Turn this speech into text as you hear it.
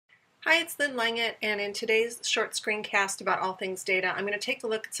Hi, it's Lynn Langett, and in today's short screencast about all things data, I'm going to take a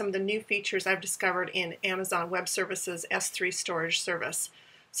look at some of the new features I've discovered in Amazon Web Services S3 storage service.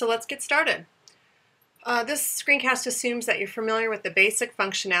 So let's get started. This screencast assumes that you're familiar with the basic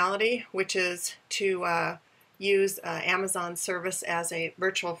functionality, which is to use Amazon service as a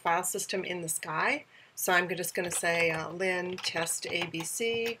virtual file system in the sky. So I'm just going to say Lynn test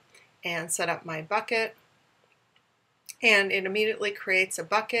ABC and set up my bucket, and it immediately creates a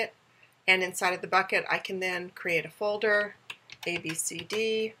bucket. And inside of the bucket, I can then create a folder,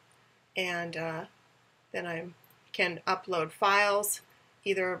 ABCD, and then I can upload files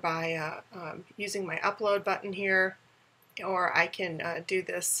either by using my upload button here, or I can do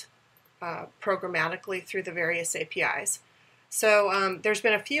this programmatically through the various APIs. So there's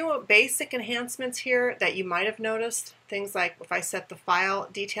been a few basic enhancements here that you might have noticed. Things like if I set the file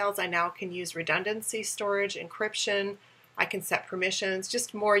details, I now can use redundancy, storage, encryption. I can set permissions,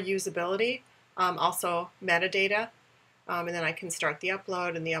 just more usability, also metadata, and then I can start the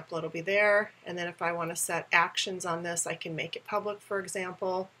upload, and the upload will be there. And then if I want to set actions on this, I can make it public, for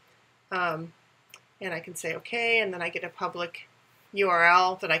example, and I can say OK, and then I get a public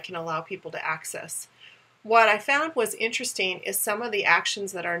URL that I can allow people to access. What I found was interesting is some of the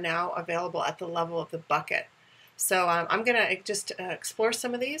actions that are now available at the level of the bucket. So I'm going to just explore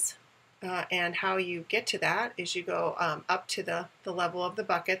some of these. And how you get to that is you go up to the level of the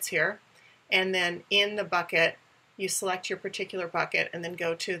buckets here, and then in the bucket you select your particular bucket and then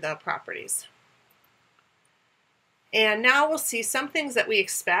go to the properties. And now we'll see some things that we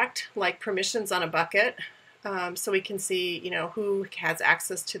expect, like permissions on a bucket, so we can see who has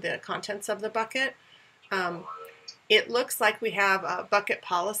access to the contents of the bucket. It looks like we have a bucket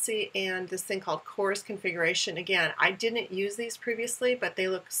policy and this thing called CORS configuration. Again, I didn't use these previously, but they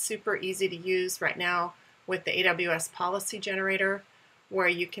look super easy to use right now with the AWS policy generator, where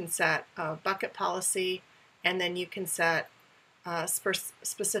you can set a bucket policy and then you can set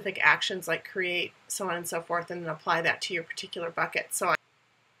specific actions like create, so on and so forth, and then apply that to your particular bucket. So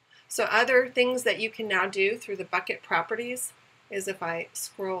other things that you can now do through the bucket properties is if I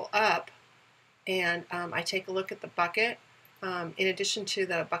scroll up and I take a look at the bucket. In addition to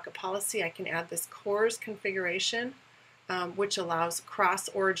the bucket policy, I can add this CORS configuration, which allows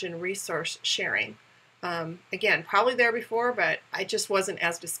cross-origin resource sharing. Again, probably there before, but I just wasn't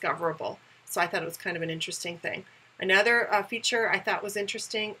as discoverable, so I thought it was kind of an interesting thing. Another feature I thought was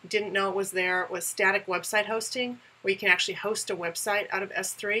interesting, didn't know it was there, was static website hosting, where you can actually host a website out of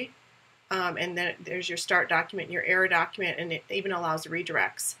S3, and then there's your start document, your error document, and it even allows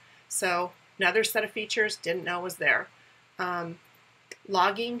redirects. So another set of features, didn't know was there.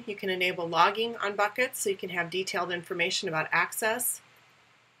 Logging, you can enable logging on buckets, so you can have detailed information about access.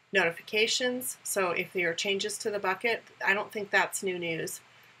 Notifications, so if there are changes to the bucket, I don't think that's new news.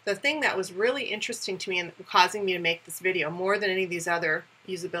 The thing that was really interesting to me and causing me to make this video more than any of these other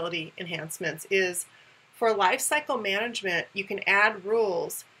usability enhancements is for lifecycle management, you can add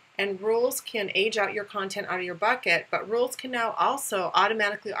rules. And rules can age out your content out of your bucket, but rules can now also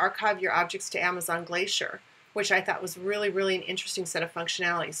automatically archive your objects to Amazon Glacier, which I thought was really, really an interesting set of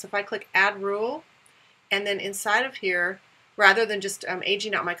functionality. So if I click Add Rule, and then inside of here, rather than just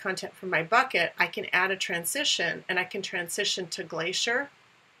aging out my content from my bucket, I can add a transition, and I can transition to Glacier,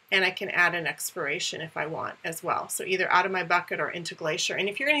 and I can add an expiration if I want as well. So either out of my bucket or into Glacier. And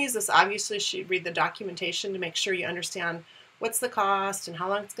if you're going to use this, obviously you should read the documentation to make sure you understand what's the cost and how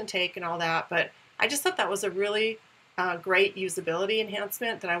long it's going to take and all that. But I just thought that was a really great usability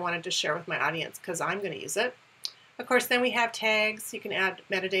enhancement that I wanted to share with my audience because I'm going to use it. Of course, then we have tags. You can add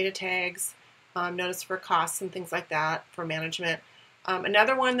metadata tags, notice for costs and things like that for management.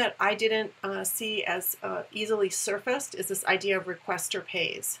 Another one that I didn't see as easily surfaced is this idea of requester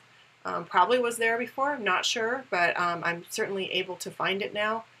pays. Probably was there before, not sure, but I'm certainly able to find it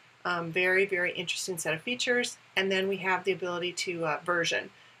now. Very, very interesting set of features. And then we have the ability to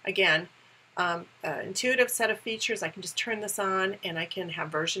version. Again, intuitive set of features. I can just turn this on and I can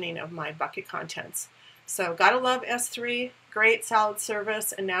have versioning of my bucket contents. So gotta love S3, great solid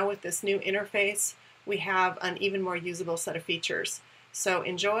service, and now with this new interface we have an even more usable set of features. So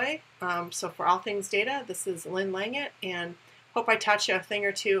enjoy. So for all things data, this is Lynn Langett, and hope I taught you a thing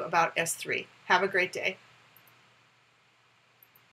or two about S3. Have a great day.